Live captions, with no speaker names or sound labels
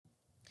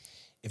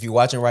If you're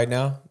watching right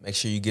now, make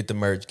sure you get the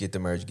merch, get the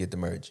merch, get the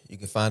merch. You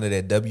can find it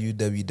at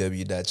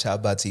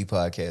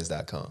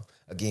www.chopbytpodcast.com.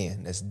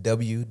 Again, that's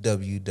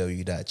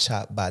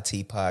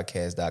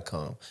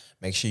www.chopbytpodcast.com.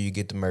 Make sure you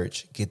get the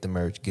merch, get the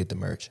merch, get the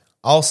merch.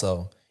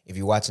 Also, if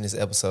you're watching this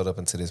episode up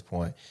until this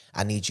point,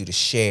 I need you to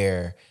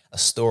share a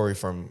story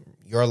from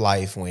your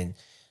life when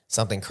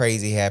something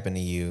crazy happened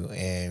to you,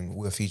 and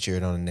we'll feature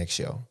it on the next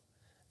show.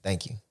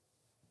 Thank you.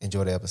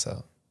 Enjoy the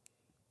episode.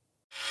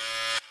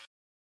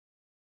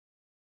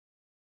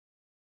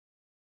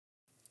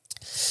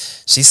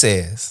 She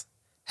says,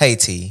 "Hey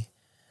T,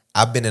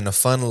 I've been in a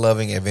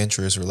fun-loving,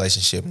 adventurous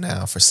relationship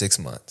now for 6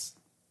 months.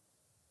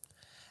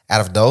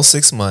 Out of those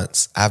 6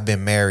 months, I've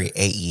been married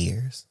 8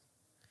 years.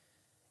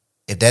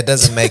 If that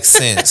doesn't make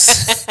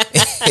sense,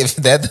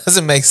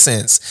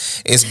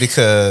 it's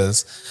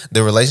because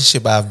the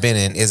relationship I've been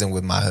in isn't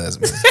with my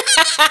husband.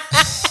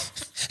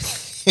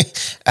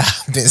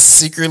 I've been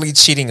secretly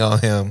cheating on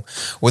him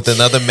with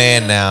another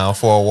man now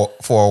for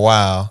a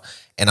while,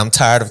 and I'm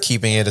tired of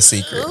keeping it a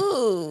secret.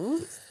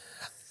 Ooh.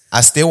 I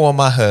still want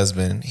my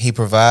husband. He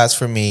provides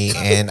for me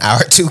and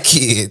our 2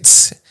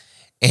 kids,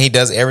 and he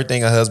does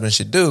everything a husband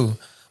should do.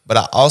 But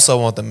I also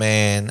want the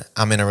man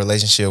I'm in a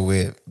relationship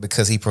with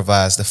because he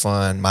provides the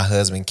fun my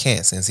husband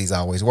can't since he's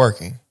always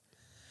working.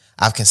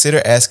 I've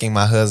considered asking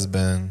my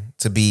husband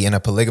to be in a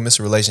polygamous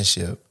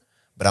relationship,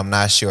 but I'm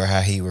not sure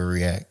how he would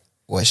react.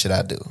 What should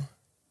I do?"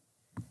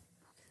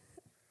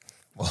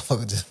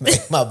 Motherfucker just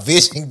made my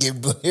vision get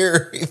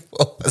blurry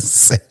for a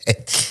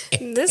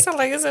second. This sounds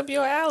like it's up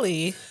your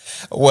alley.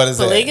 What is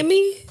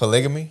Polygamy? that?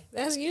 Polygamy?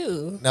 That's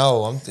you.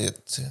 No, I'm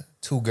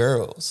 2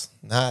 girls,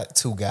 not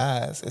 2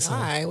 guys.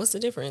 Why? What's the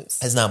difference?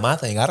 It's not my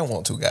thing. I don't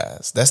want 2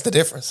 guys. That's the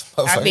difference.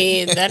 I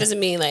mean, that doesn't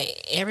mean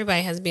like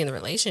everybody has to be in a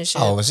relationship.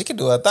 Oh, but she can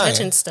do her thing.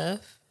 Touching stuff.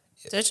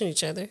 Touching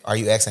each other. Are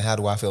you asking how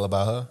do I feel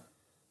about her?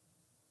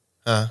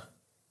 Huh?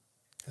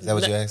 Is that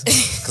what you're asking?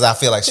 Because I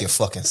feel like she's a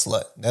fucking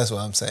slut. That's what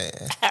I'm saying.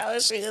 How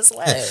is she a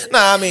slut?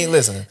 Nah, I mean,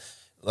 listen.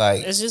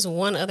 Like, It's just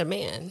one other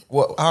man.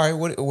 all right,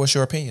 what's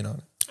your opinion on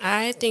it?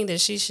 I think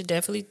that she should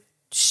definitely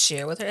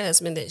share with her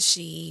husband that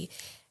she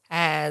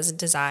has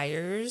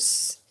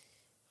desires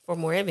for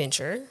more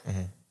adventure,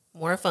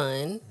 more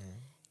fun.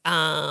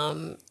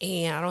 And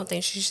I don't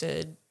think she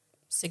should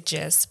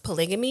suggest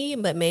polygamy,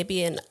 but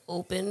maybe an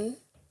open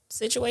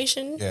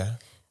situation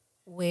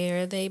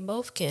where they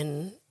both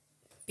can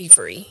be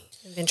free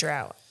and venture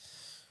out.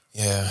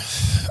 Yeah.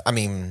 I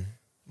mean,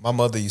 my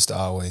mother used to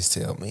always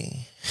tell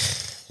me,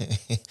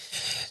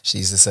 she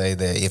used to say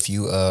that if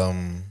you,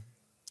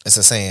 it's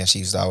a saying she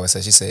used to always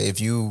say, she said, if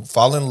you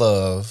fall in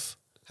love,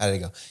 how did it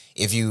go?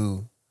 If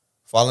you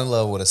fall in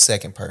love with a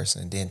second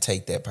person, then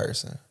take that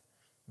person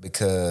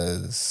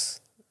because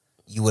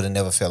you would have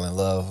never fell in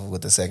love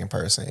with the second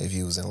person if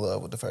you was in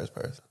love with the first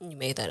person. You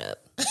made that up.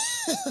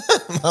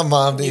 My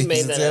mom did You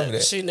made that tell up. me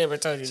that. She never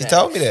told you She that.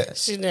 told me that.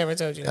 She never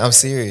told you that. I'm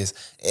serious.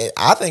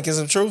 I think there's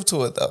some truth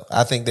to it, though.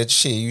 I think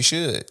that you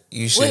should.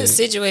 You should. What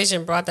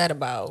situation brought that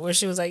about? Where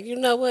she was like, you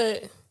know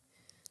what?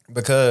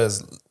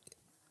 Because,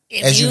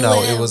 If as you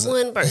know, it was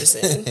one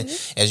person.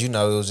 As you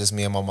know, it was just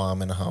me and my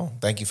mom in the home.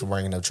 Thank you for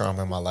bringing up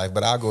trauma in my life,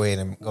 but I'll go ahead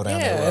and go down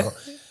that road.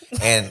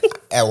 And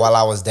while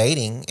I was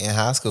dating in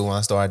high school, when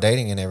I started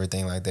dating and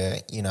everything like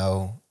that, you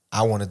know,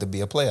 I wanted to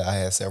be a player. I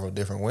had several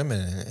different women,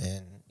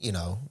 and you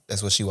know,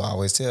 that's what she would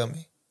always tell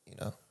me. You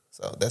know,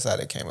 so that's how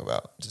that came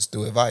about. Just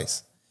through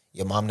advice.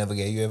 Your mom never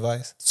gave you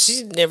advice?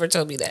 She never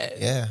told me that.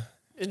 Yeah.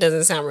 It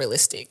doesn't sound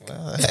realistic.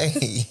 Well, hey,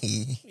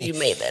 You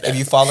made that up. if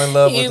you fall in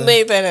love with You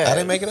made that up. I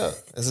didn't make it up.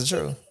 It's the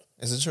truth.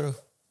 It's the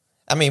truth.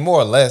 I mean,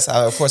 more or less.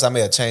 Of course, I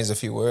may have changed a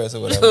few words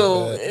or whatever.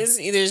 No, but it's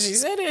either she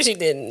said it or she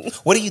didn't.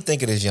 what do you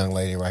think of this young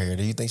lady right here?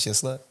 Do you think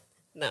she's a slut?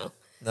 No.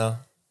 No.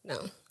 No.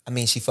 I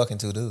mean, she fucking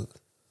 2 dudes.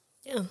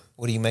 Yeah.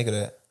 What do you make of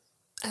that?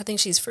 I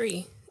think she's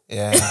free.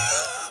 Yeah.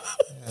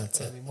 Yeah,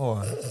 tell me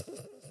more.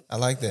 I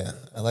like that.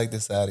 I like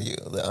this side of you,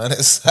 the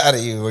honest side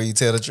of you, where you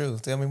tell the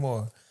truth. Tell me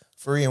more.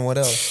 Free and what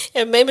else?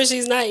 And maybe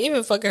she's not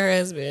even fucking her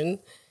husband.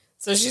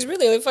 So she's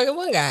really only fucking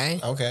one guy.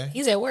 Okay.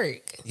 He's at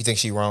work. You think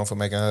she wrong for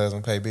making her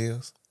husband pay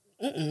bills?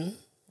 Mm-mm.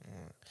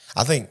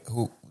 I think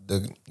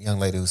the young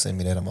lady who sent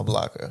me that, I'm gonna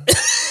block her.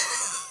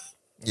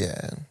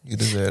 Yeah, you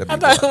deserve to be I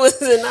thought blocked. it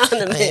was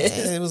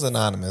anonymous. It was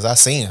anonymous. I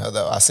seen her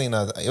though. I seen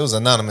her. It was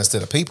anonymous to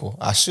the people.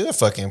 I should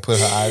fucking put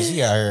her IG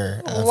out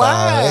here and Why?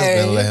 find her husband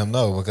and let him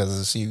know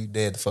because she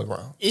dead the fuck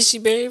wrong. Is she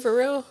married for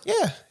real?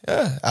 Yeah.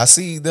 I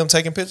see them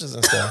taking pictures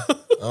and stuff.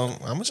 I'm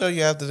gonna show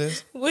you after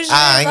this. What's your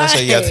I ain't gonna show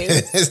you after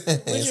advice? this.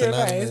 What's It's your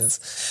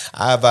anonymous.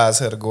 I advise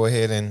her to go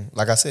ahead and,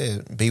 like I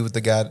said, be with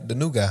the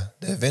new guy,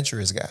 the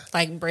adventurous guy.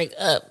 Like break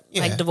up,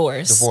 Yeah, like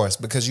divorce. Divorce,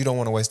 because you don't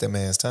want to waste that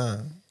man's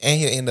time. And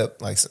he'll end up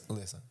like,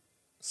 listen,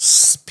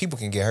 people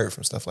can get hurt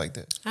from stuff like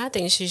that. I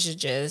think she should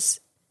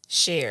just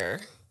share.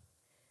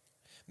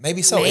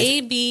 Maybe so.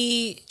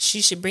 Maybe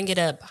she should bring it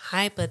up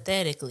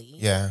hypothetically.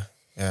 Yeah.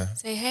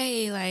 Say,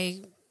 hey,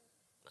 like,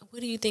 what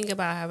do you think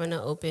about having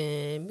an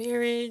open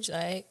marriage?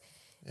 Like,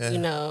 You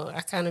know,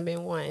 I kind of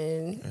been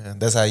wanting. Yeah,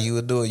 that's how you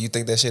would do it. You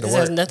think that shit'll This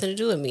work? has nothing to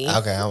do with me.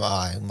 Okay, all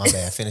right. My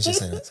bad. Finish your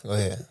sentence. Go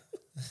ahead.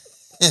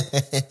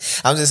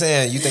 I'm just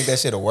saying, you think that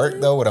shit'll work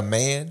though with a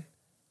man?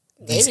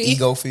 These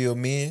ego-filled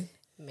men?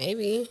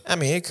 Maybe. I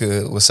mean, it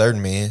could with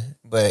certain men,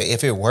 but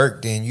if it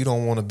worked, then you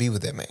don't want to be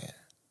with that man.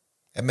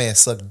 That man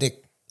sucked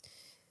dick.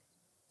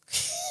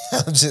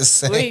 I'm just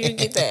saying. Where do you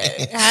get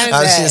that?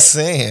 I'm just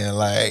saying,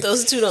 like,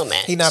 those two don't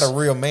match. He not a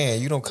real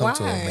man. You don't come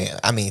to a Why? man.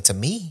 I mean, to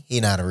me,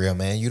 he not a real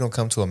man. You don't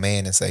come to a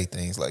man and say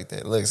things like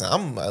that. Listen,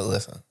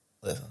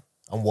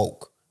 I'm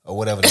woke or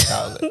whatever they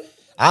call it.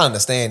 I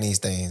understand these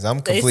things.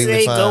 I'm completely they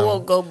say fine. Go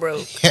woke, go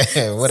broke.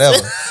 Whatever.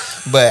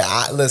 But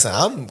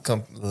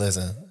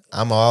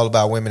I'm all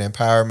about women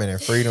empowerment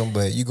and freedom.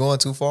 But you going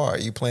too far.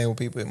 You playing with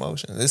people's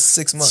emotions. It's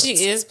 6 months.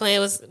 She is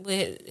playing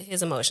with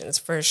his emotions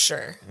for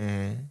sure.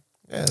 Mm-hmm.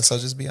 Yeah, so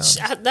just be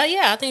honest.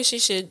 I think she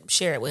should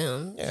share it with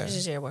him. Yeah. She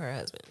should share it with her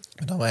husband.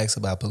 Don't ask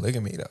about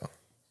polygamy though.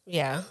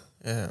 Yeah.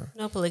 Yeah.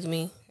 No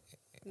polygamy.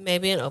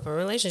 Maybe an open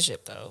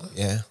relationship though.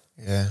 Yeah.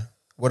 Yeah.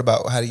 What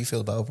about, how do you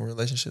feel about open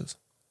relationships?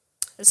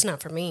 It's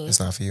not for me. It's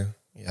not for you.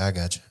 Yeah, I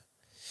got you.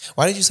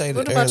 Why did you say that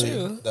What about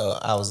earlier? you? Though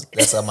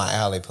that's up my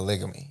alley,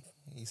 polygamy.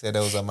 You said that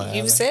was up my alley.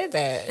 You said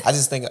that. I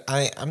just think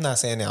I'm not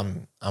saying that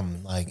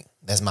I'm like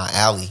that's my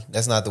alley.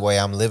 That's not the way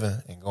I'm living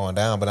and going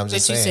down. But I'm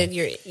just saying. But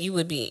you said you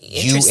would be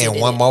interested. You and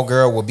one more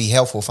girl would be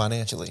helpful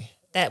financially.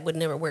 That would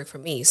never work for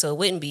me. So it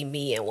wouldn't be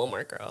me and one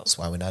more girl. That's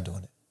why we're not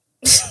doing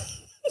it.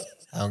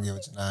 I don't get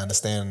what you're not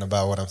understanding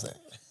about what I'm saying.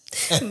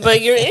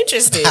 But you're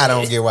interested. I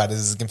don't get why this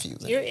is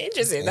confusing. You're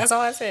interested. That's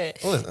all I said.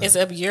 Listen. It's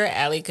up your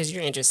alley because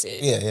you're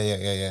interested.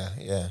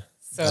 Yeah.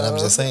 So, and I'm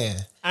just saying,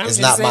 it's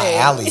just not my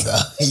saying. alley though.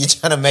 You're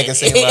trying to make it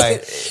seem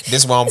like this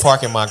is where I'm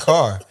parking my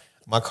car.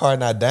 My car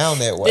not down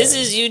that way. This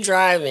is you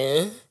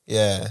driving.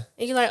 Yeah.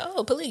 And you're like,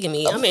 oh,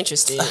 polygamy. I'm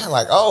interested. I'm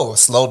like, oh,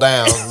 slow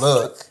down,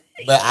 look.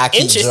 But I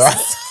keep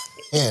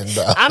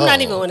driving. I'm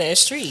not even on that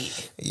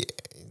street. Yeah,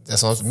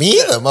 that's what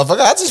me either, motherfucker.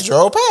 I just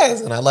drove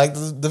past and I like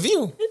the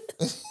view.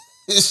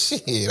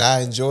 Shit, I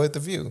enjoyed the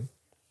view.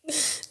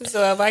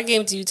 So if I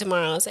came to you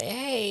tomorrow and say,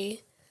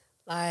 hey,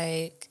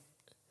 like,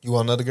 you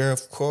want another girl?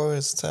 Of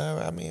course,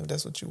 Tyra. I mean, if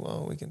that's what you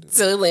want, we can do.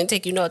 So it wouldn't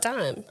take you no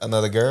time.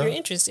 Another girl? You're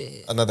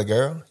interested. Another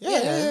girl?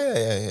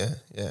 Yeah.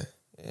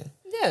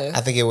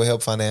 I think it would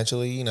help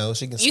financially. You know,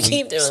 she can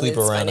sleep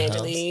around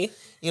financially. the house.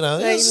 You know,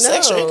 Like, there's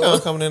extra income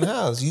coming in the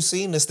house. You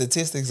seen the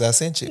statistics I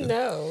sent you?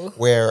 No.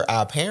 Where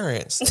our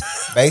parents,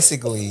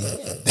 basically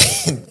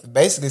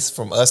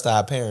from us to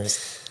our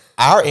parents,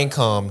 our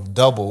income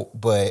doubled,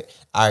 but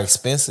our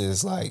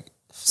expenses like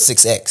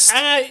 6x.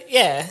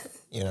 Yeah.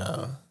 You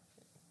know.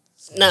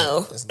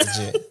 No. It's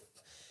legit.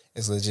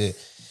 It's legit.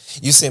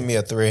 You sent me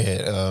a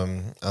thread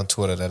on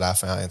Twitter that I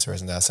found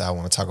interesting that I said I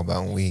want to talk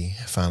about when we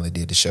finally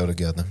did the show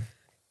together.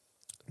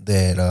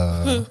 That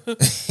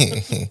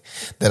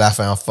that I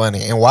found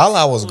funny. And while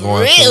I was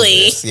going through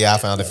this, I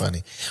found it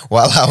funny.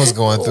 While I was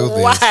going through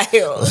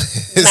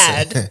this,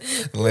 Mad.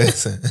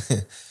 Listen,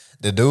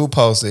 the dude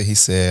posted, he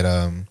said,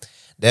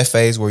 that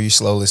phase where you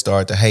slowly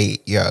start to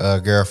hate your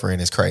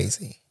girlfriend is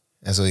crazy.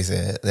 That's what he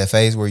said. That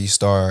phase where you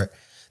start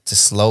to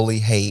slowly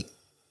hate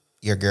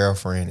your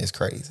girlfriend is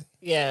crazy.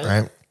 Yeah.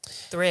 Right?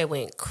 Thread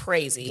went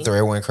crazy.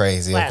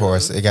 Platinum. Of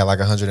course. It got like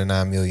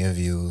 109 million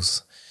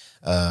views,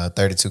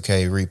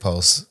 32K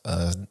reposts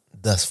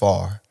thus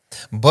far.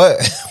 But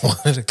one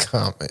of the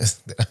comments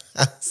that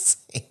I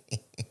seen,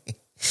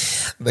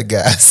 the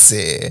guy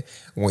said,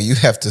 when you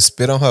have to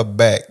spit on her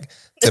back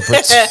to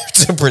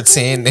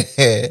pretend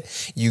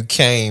that you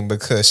came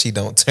because she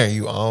don't turn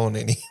you on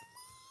any.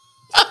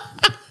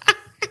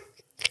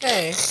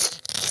 Hey.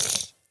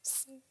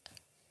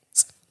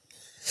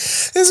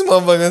 This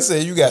motherfucker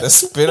said you gotta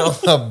spit on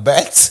her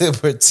back to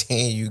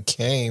pretend you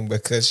came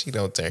because she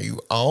don't turn you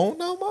on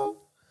no more.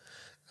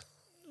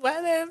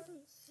 Why that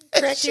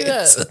crack you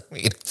up? Took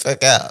me the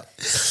fuck out.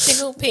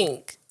 Tickle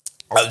pink.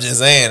 I'm just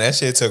saying that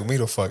shit took me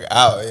the fuck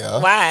out, yo.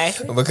 Why?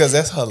 Because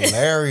that's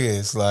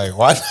hilarious. Like,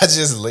 why not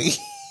just leave?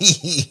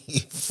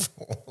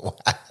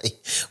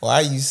 Why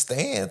are you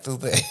staying through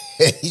that?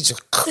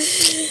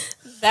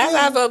 That's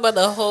how I felt about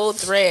the whole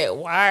thread.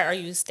 Why are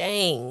you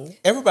staying?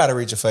 Everybody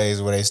reach a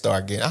phase where they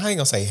start getting, I ain't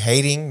gonna say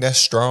hating, that's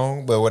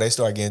strong, but where they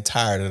start getting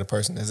tired of the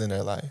person that's in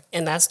their life.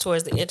 And that's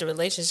towards the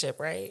interrelationship,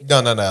 right?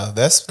 No.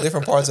 That's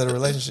different parts of the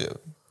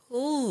relationship.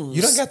 Ooh.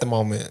 You don't got the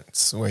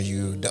moments where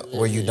you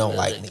don't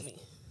like me.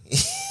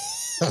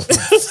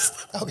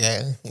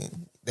 Okay.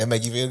 That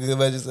make you feel good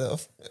about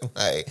yourself?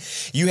 Like,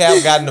 you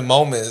have gotten the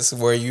moments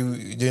where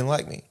you didn't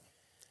like me.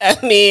 I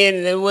mean,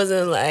 it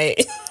wasn't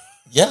like...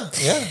 Yeah.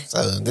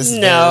 So this is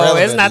no,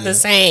 it's not the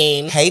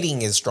same.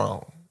 Hating is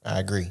strong. I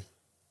agree.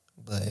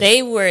 But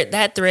they were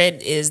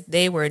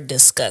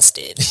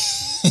disgusted.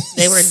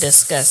 They were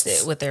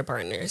disgusted with their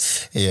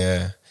partners.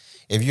 Yeah.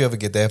 If you ever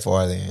get that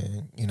far,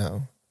 then, you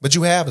know. But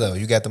you have, though.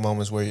 You got the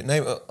moments where,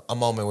 name a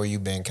moment where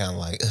you've been kind of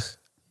like,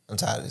 I'm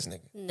tired of this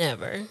nigga.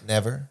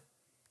 Never.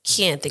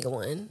 Can't think of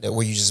one. That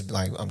where you just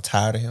like, I'm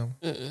tired of him?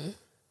 Mm-mm.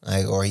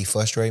 Like, or he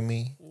frustrate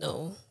me?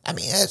 No. I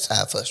mean,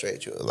 I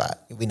frustrated you a lot.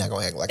 We're not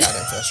gonna act like I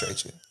didn't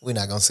frustrate you. We're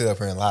not gonna sit up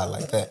here and lie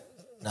like that.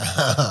 Nah,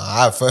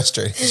 I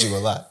frustrated you a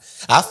lot.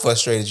 I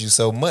frustrated you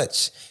so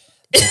much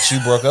that you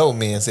broke up with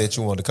me and said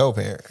you wanted to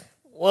co-parent.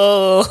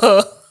 Whoa.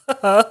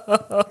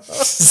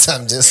 So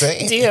I'm just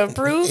saying. Do you have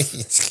proof?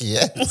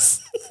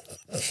 Yes.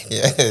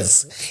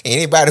 Yes.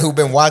 Anybody who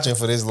been watching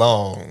for this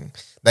long,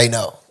 they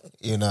know.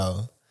 You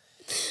know.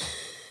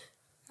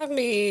 I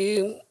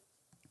mean,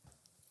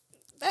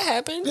 that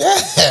happened.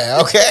 Yeah.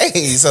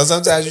 Okay. So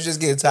sometimes you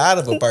just get tired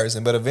of a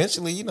person, but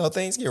eventually,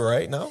 things get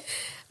right. No.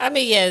 I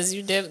mean, yes,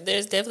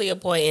 there's definitely a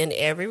point in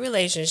every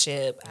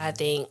relationship. I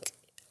feel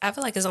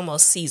like it's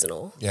almost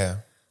seasonal. Yeah.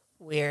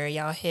 Where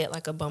y'all hit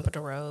like a bump in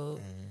the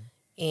road,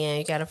 and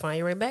you got to find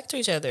your way back to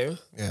each other.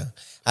 Yeah.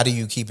 How do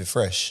you keep it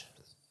fresh?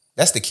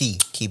 That's the key,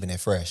 keeping it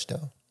fresh,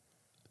 though.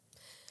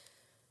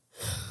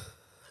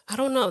 I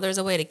don't know if there's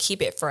a way to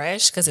keep it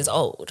fresh because it's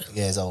old.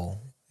 Yeah, it's old.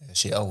 That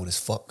shit old as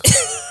fuck.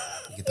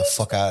 Get the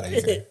fuck out of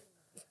here.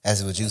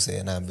 That's what you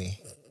said, not me.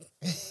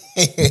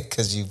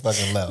 Because you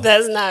fucking love.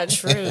 That's not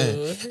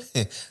true.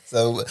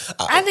 So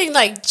I think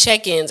like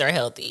check-ins are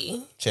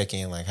healthy. Check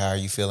in, like, how are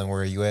you feeling?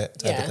 Where are you at?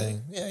 Type of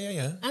thing.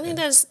 Yeah. I think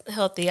that's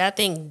healthy. I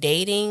think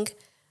dating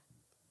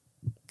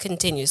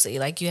continuously,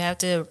 like you have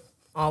to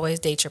always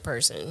date your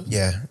person.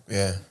 Yeah.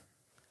 I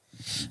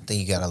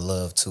think you gotta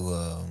love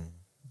to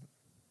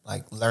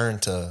learn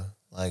to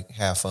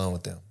have fun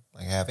with them,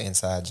 like have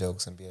inside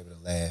jokes and be able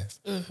to laugh.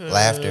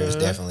 Laughter is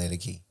definitely the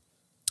key.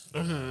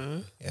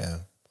 Yeah,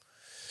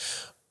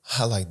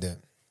 I like that.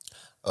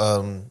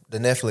 The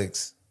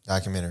Netflix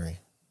documentary.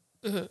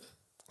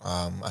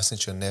 I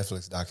sent you a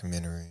Netflix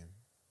documentary.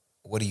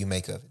 What do you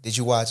make of it? Did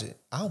you watch it?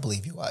 I don't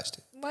believe you watched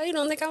it. Why you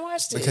don't think I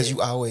watched it? Because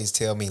you always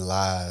tell me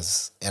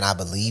lies, and I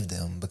believe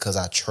them because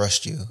I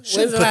trust you.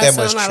 When's the last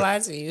time I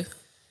lied to you?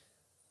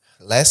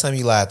 Last time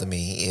you lied to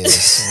me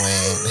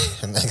is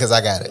when, because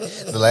I got it.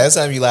 The last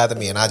time you lied to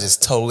me, and I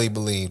just totally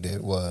believed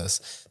it,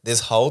 was this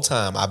whole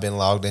time I've been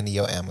logged into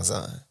your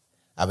Amazon.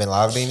 I've been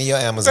logged into your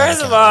Amazon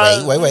account. Of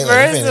all, wait,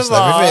 let me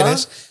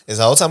finish. This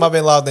whole time I've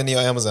been logged into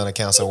your Amazon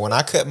account. So when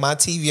I cut my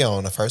TV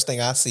on, the first thing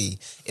I see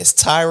is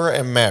Tyra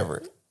and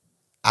Maverick.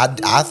 I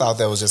thought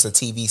that was just a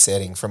TV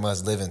setting from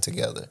us living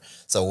together.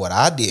 So what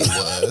I did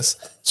was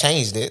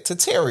changed it to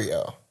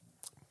Terrio.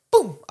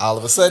 Boom. All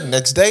of a sudden,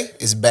 next day,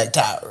 it's back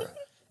Tyra.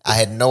 I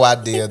had no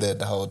idea that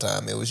the whole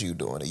time it was you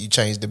doing it. You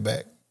changed it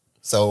back.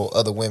 So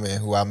other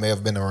women who I may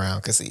have been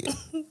around could see it.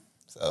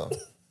 So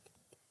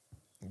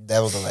that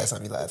was the last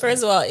time you lied.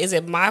 First of all, is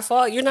it my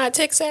fault you're not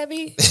tech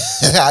savvy?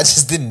 I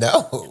just didn't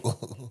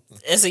know.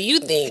 It's a you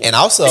thing. And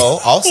also,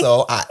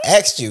 I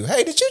asked you,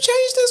 hey, did you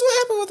change this? What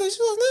happened with it? She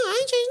was like, no, I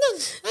ain't changed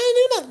nothing. I ain't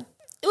do nothing.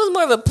 It was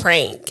more of a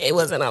prank. It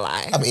wasn't a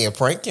lie. I mean, a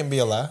prank can be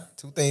a lie.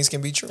 Two things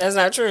can be true. That's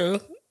not true.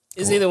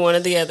 It's either one or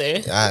the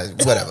other.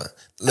 Whatever.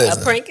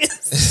 Listen.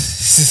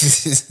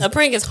 A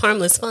prank is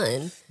harmless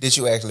fun. Did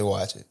you actually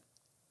watch it?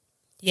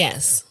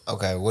 Yes.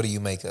 Okay. What do you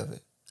make of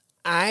it?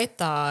 I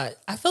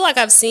feel like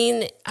I've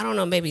seen, I don't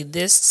know, maybe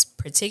this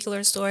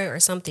particular story or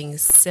something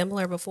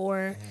similar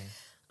before.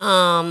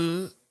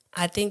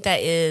 I think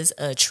that is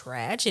a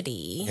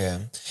tragedy.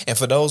 Yeah. And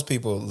for those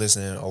people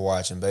listening or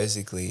watching,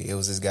 basically, it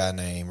was this guy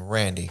named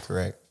Randy,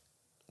 correct?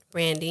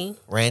 Randy.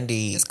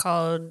 It's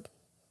called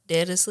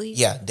Dead Asleep?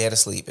 Yeah, Dead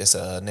Asleep. It's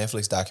a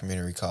Netflix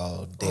documentary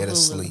called Dead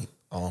Asleep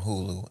on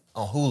Hulu.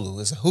 On Hulu.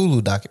 It's a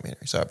Hulu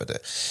documentary. Sorry about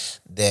that.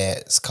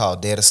 That's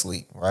called Dead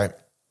Asleep, right?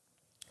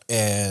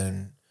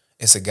 And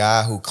it's a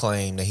guy who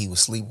claimed that he was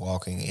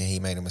sleepwalking and he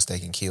made a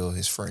mistake and killed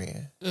his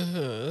friend.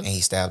 And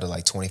he stabbed her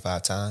like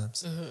 25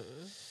 times.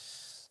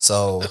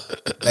 So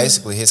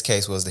basically his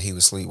case was that he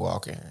was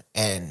sleepwalking.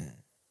 And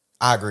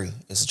I agree.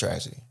 It's a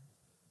tragedy.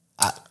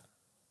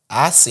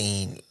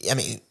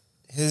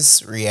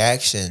 His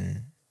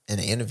reaction in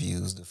the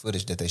interviews, the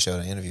footage that they showed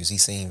in the interviews, he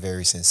seemed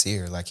very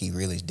sincere, like he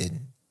really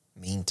didn't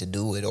mean to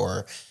do it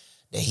or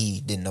that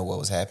he didn't know what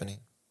was happening.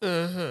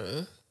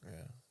 Yeah.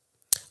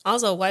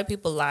 Also, white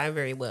people lie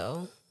very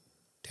well.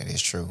 That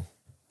is true.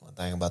 One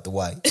thing about the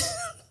whites,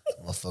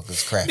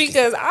 motherfuckers crafty.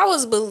 Because I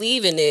was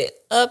believing it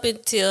up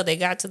until they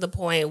got to the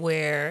point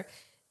where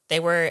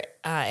they were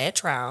at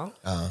trial.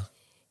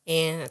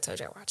 And I told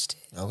you I watched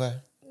it. Okay.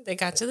 They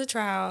got to the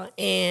trial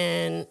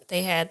and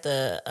they had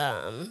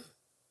the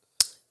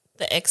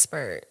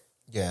expert.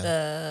 Yeah.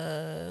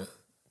 The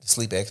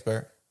sleep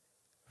expert.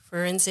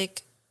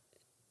 Forensic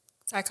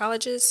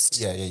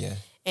psychologist. Yeah.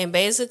 And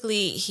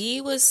basically he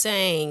was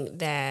saying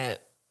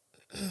that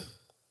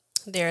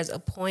there's a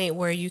point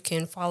where you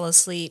can fall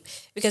asleep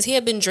because he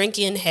had been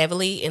drinking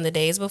heavily in the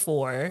days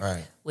before,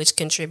 right, which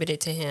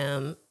contributed to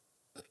him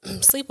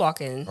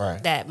sleepwalking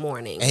that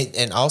morning.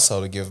 And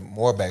also to give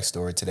more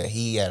backstory to that,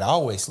 he had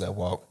always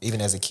sleepwalked, even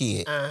as a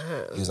kid.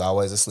 He was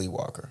always a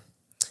sleepwalker.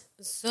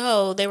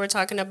 So they were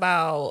talking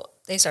about,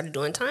 they started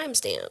doing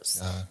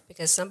timestamps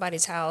because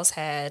somebody's house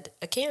had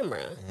a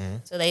camera.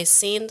 So they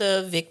seen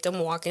the victim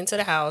walk into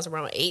the house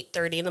around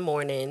 8:30 in the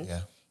morning.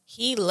 Yeah.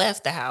 He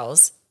left the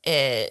house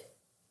at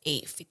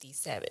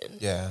 8:57.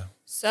 Yeah.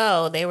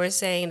 So they were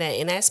saying that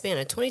in that span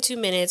of 22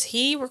 minutes,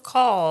 he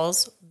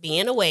recalls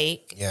being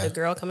awake, Yeah. the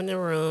girl coming in the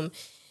room,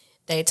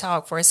 they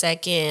talk for a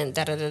second,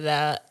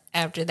 da-da-da-da.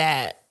 After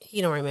that,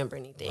 he don't remember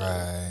anything.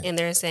 Right. And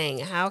they're saying,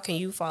 how can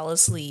you fall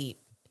asleep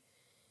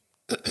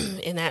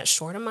in that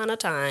short amount of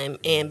time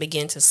and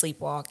begin to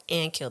sleepwalk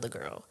and kill the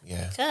girl?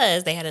 Yeah.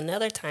 Because they had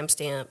another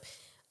timestamp.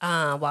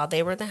 While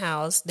they were in the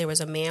house, there was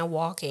a man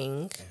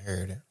walking I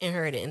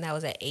heard it. and that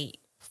was at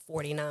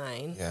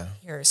 8:49. Yeah.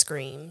 He heard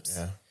screams.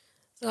 Yeah.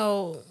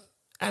 So,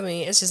 I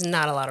mean, it's just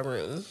not a lot of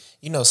room.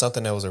 You know,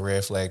 something that was a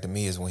red flag to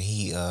me is when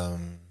he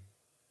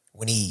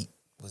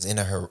was in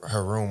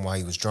her room while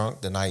he was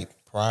drunk the night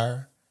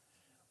prior,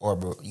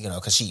 or you know,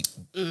 because he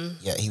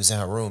was in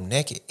her room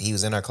naked. He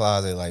was in her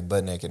closet like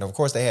butt naked. And of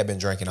course, they had been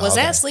drinking all Was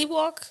that day.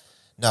 sleepwalk?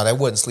 No, that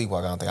wasn't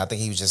sleepwalk. I don't think. I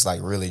think he was just like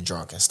really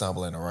drunk and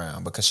stumbling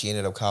around because she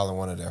ended up calling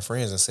one of their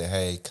friends and said,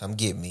 "Hey, come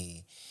get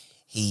me.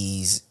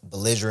 He's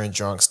belligerent,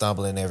 drunk,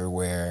 stumbling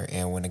everywhere."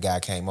 And when the guy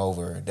came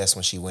over, that's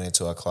when she went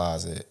into her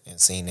closet and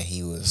seen that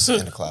he was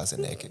in the closet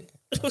naked.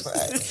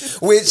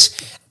 Which,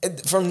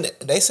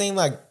 they seemed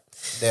like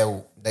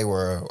they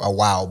were a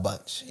wild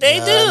bunch. They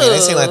do. I mean, they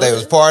seemed like they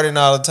was partying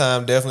all the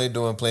time, definitely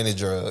doing plenty of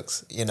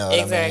drugs. You know what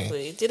Exactly.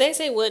 I mean? Did they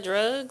say what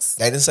drugs?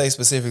 They didn't say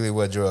specifically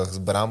what drugs,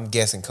 but I'm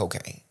guessing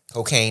cocaine.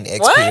 Cocaine,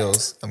 X What?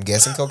 pills. I'm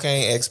guessing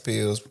cocaine, X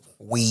pills,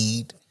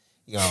 weed.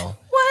 You know,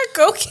 What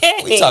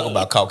cocaine? we talk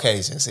about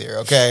Caucasians here,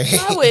 okay?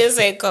 I wouldn't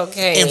say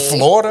cocaine. In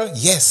Florida,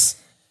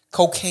 yes,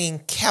 cocaine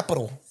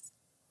capital.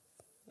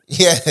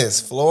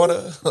 Yes,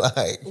 Florida.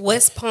 Like,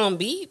 West Palm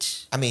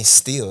Beach? I mean,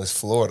 still it's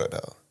Florida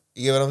though.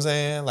 You get what I'm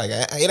saying? Like,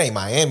 it ain't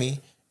Miami,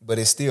 but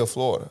it's still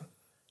Florida.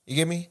 You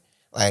get me?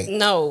 Like,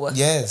 No.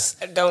 yes,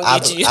 I don't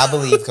get you. I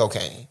believe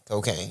cocaine.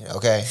 Cocaine,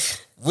 okay.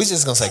 We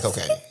just gonna say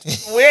cocaine.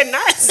 We're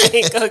not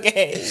saying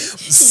cocaine.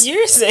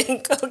 You're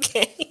saying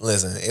cocaine.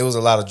 Listen, it was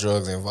a lot of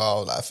drugs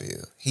involved, I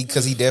feel.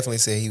 Because he definitely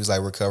said he was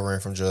like recovering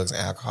from drugs and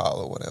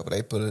alcohol or whatever.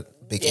 They put a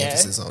big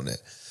emphasis on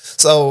that.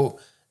 So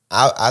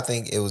I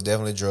think it was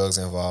definitely drugs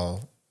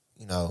involved.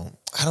 You know,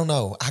 I don't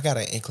know. I got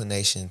an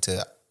inclination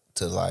to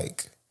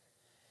like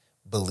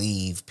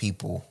believe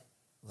people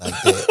like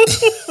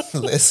that.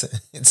 Listen,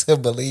 to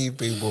believe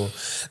people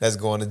that's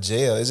going to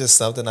jail. It's just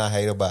something I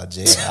hate about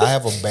jail. I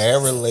have a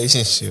bad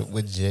relationship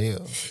with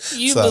jail.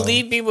 You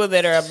believe people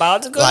that are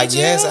about to go like, to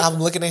jail? yes, I'm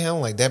looking at him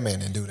like, that man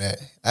didn't do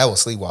that. That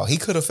was sleepwalk. He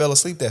could have fell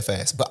asleep that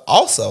fast. But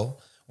also,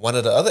 one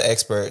of the other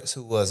experts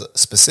who was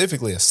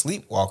specifically a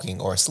sleepwalking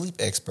or a sleep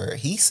expert,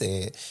 he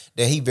said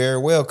that he very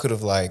well could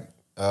have like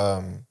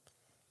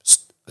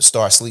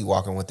start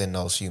sleepwalking within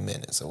those few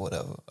minutes or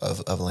whatever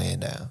of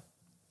laying down.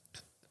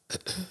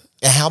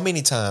 And how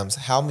many times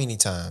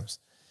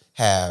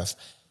have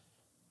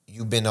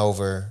you been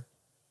over,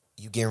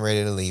 you getting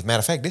ready to leave? Matter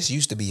of fact, this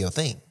used to be your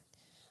thing.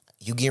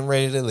 You getting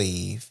ready to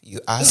leave.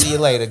 I see you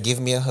later, give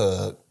me a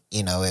hug,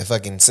 you know, at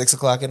fucking 6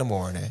 o'clock in the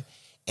morning.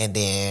 And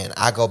then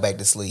I go back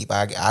to sleep.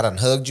 I done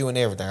hugged you and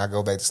everything. I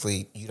go back to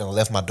sleep. You done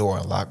left my door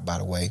unlocked, by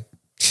the way.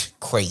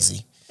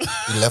 Crazy.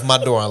 You left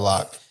my door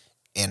unlocked.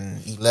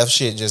 And you left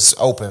shit just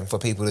open for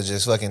people to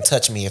just fucking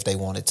touch me if they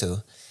wanted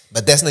to.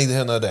 But that's neither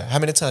here nor there. How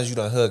many times you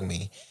done hugged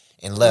me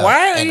and left?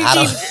 Why are and you I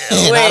don't,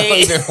 and I don't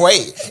wait. even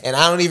wait. And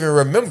I don't even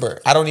remember.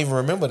 I don't even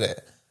remember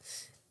that.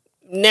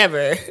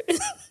 Never.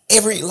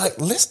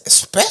 Listen,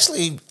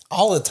 especially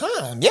all the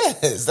time.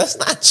 Yes, that's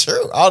not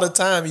true. All the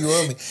time you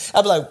hug me.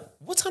 I'd be like,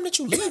 what time did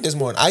you leave this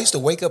morning? I used to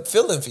wake up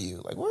feeling for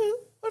you. Like, where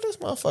this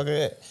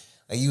motherfucker at?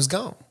 Like, you was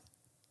gone.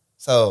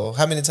 So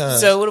how many times?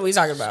 So what are we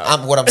talking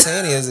about? What I'm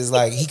saying is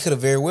like he could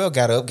have very well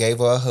got up, gave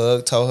her a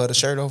hug, told her the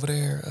shirt over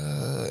there,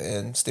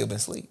 and still been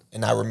asleep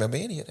and not remember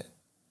any of that.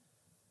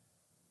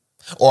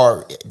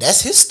 Or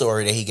that's his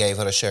story that he gave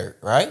her the shirt,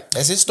 right?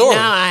 That's his story.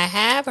 Now I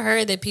have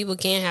heard that people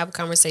can't have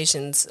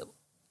conversations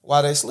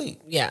while they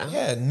sleep. Yeah.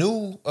 Yeah.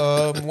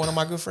 One of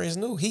my good friends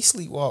knew he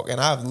sleepwalk,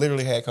 and I've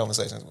literally had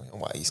conversations with him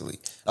while he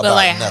sleep. But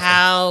like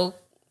nothing.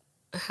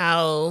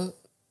 how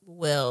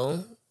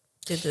well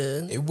did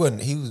the He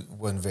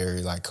wasn't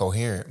very like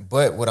coherent.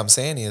 But what I'm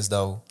saying is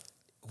though,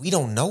 we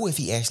don't know if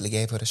he actually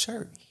gave her the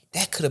shirt.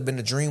 That could have been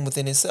a dream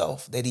within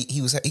itself. That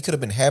he could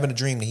have been having a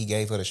dream that he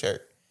gave her the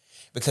shirt.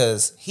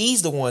 Because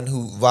he's the one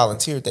who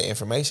volunteered the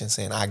information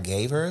saying, I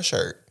gave her a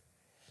shirt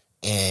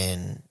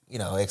and, you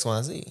know, X, Y,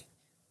 and Z.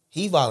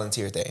 He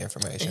volunteered that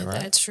information,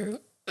 right? That's true.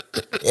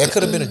 It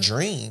could have been a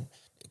dream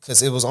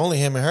because it was only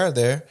him and her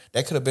there.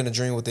 That could have been a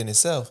dream within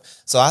itself.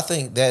 So I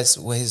think that's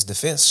what his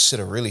defense should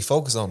have really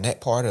focused on,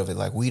 that part of it.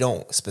 Like, we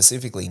don't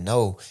specifically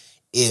know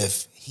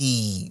if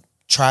he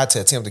tried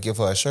to attempt to give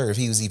her a shirt, if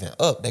he was even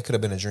up. That could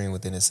have been a dream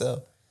within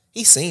itself.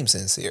 He seemed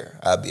sincere,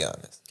 I'll be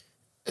honest.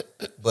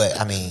 But,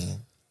 I mean,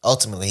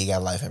 ultimately he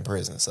got life in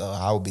prison. So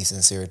I would be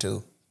sincere,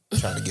 too,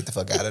 trying to get the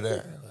fuck out of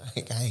there.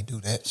 Like, I ain't do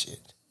that shit.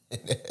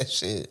 That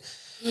shit,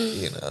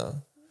 you know.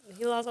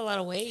 He lost a lot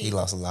of weight. He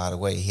lost a lot of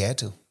weight. He had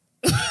to.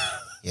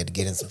 He had to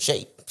get in some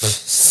shape.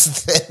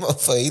 That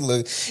motherfucker, he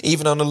looked,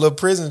 even on the little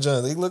prison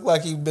joint, he looked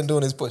like he'd been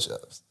doing his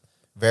push-ups.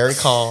 Very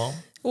calm.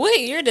 What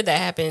year did that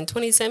happen?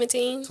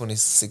 2017?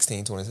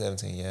 2016,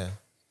 2017, yeah.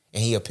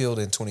 And he appealed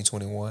in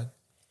 2021.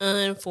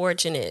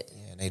 Unfortunate.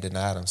 Yeah, and they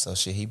denied him. So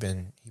shit, he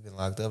been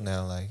locked up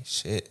now. Like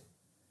shit.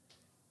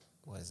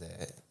 What is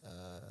that?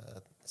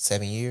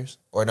 7 years?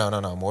 Or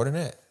no, more than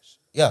that.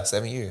 Yeah,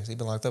 7 years. He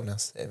been locked up now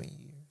 7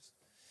 years.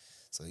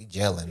 So he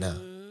gelling now.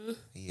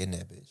 He in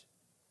that bitch.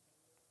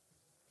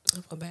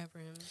 I feel bad for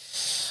him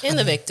and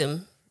the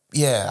victim.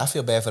 Yeah, I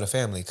feel bad for the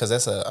family because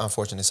that's an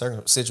unfortunate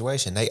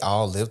situation. They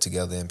all lived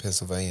together in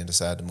Pennsylvania and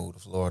decided to move to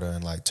Florida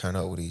and like turn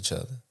up with each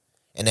other.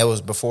 And that was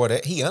before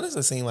that. He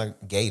honestly seemed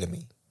like gay to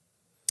me.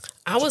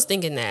 I was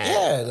thinking that.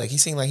 Yeah, like he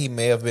seemed like he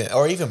may have been,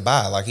 or even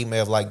bi, like he may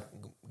have liked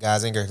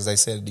guys in there because they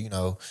said,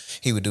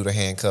 he would do the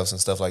handcuffs and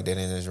stuff like that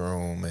in his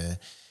room. And,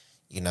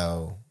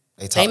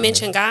 they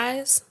mentioned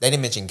guys? They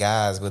didn't mention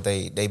guys, but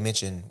they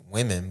mentioned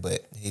women,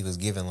 but he was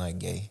giving like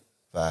gay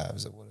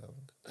vibes or whatever.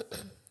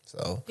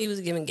 So he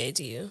was giving gay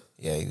to you.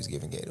 Yeah, he was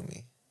giving gay to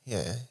me.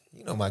 Yeah.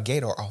 My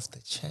gator off the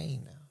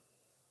chain now.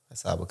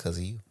 That's all because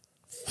of you.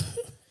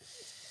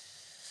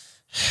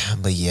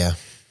 But yeah,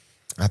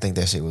 I think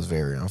that shit was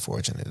very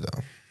unfortunate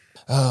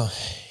though.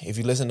 If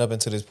you listened up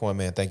until this point,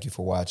 man, thank you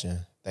for watching.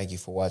 Thank you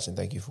for watching.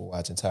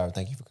 Tyra,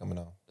 thank you for coming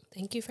on.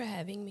 Thank you for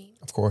having me.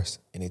 Of course.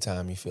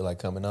 Anytime you feel like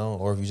coming on,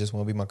 or if you just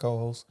want to be my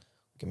co-host,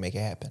 we can make it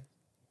happen.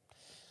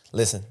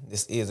 Listen,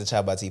 this is the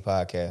Chop by Tea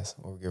podcast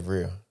where we get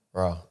real,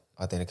 raw,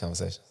 authentic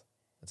conversations.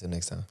 Until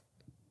next time.